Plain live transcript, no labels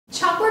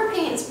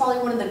paint is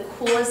probably one of the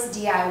coolest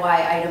DIY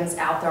items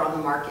out there on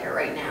the market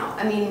right now.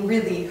 I mean,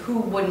 really, who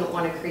wouldn't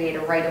want to create a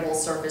writable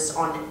surface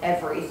on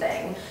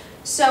everything?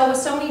 So with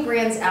so many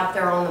brands out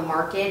there on the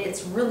market,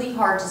 it's really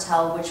hard to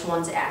tell which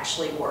ones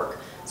actually work.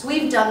 So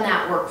we've done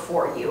that work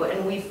for you,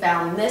 and we've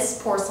found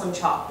this porcelain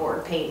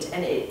chalkboard paint,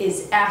 and it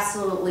is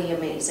absolutely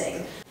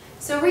amazing.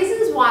 So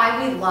reasons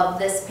why we love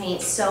this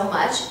paint so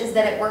much is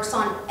that it works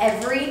on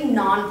every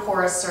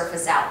non-porous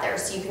surface out there.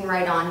 So you can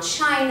write on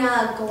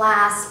china,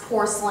 glass,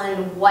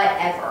 porcelain,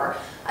 whatever.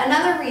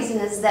 Another reason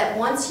is that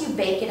once you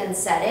bake it and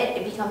set it,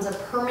 it becomes a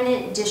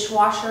permanent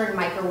dishwasher and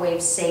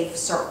microwave safe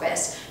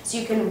surface. So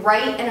you can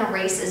write and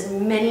erase as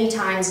many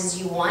times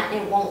as you want,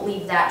 and it won't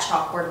leave that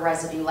chalkboard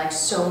residue like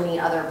so many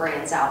other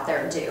brands out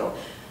there do.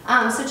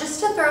 So just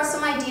to throw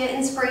some idea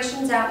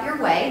inspirations out your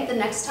way, the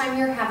next time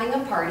you're having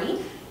a party,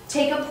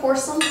 take a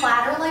porcelain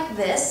platter like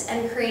this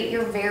and create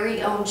your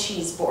very own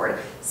cheese board.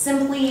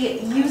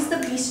 Simply use the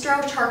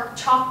bistro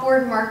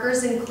chalkboard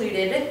markers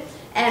included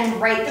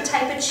and write the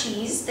type of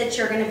cheese that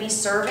you're going to be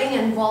serving,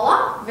 and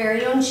voila,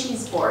 very own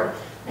cheese board.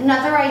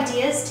 Another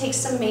idea is take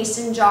some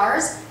mason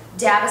jars,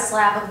 dab a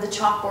slab of the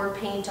chalkboard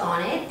paint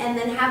on it, and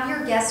then have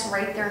your guests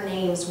write their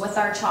names with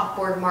our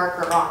chalkboard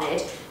marker on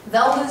it.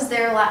 They'll lose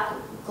their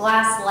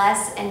glass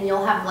less, and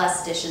you'll have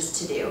less dishes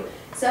to do.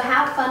 So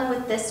have fun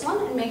with this one,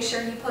 and make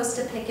sure you post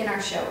a pic in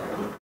our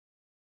showroom.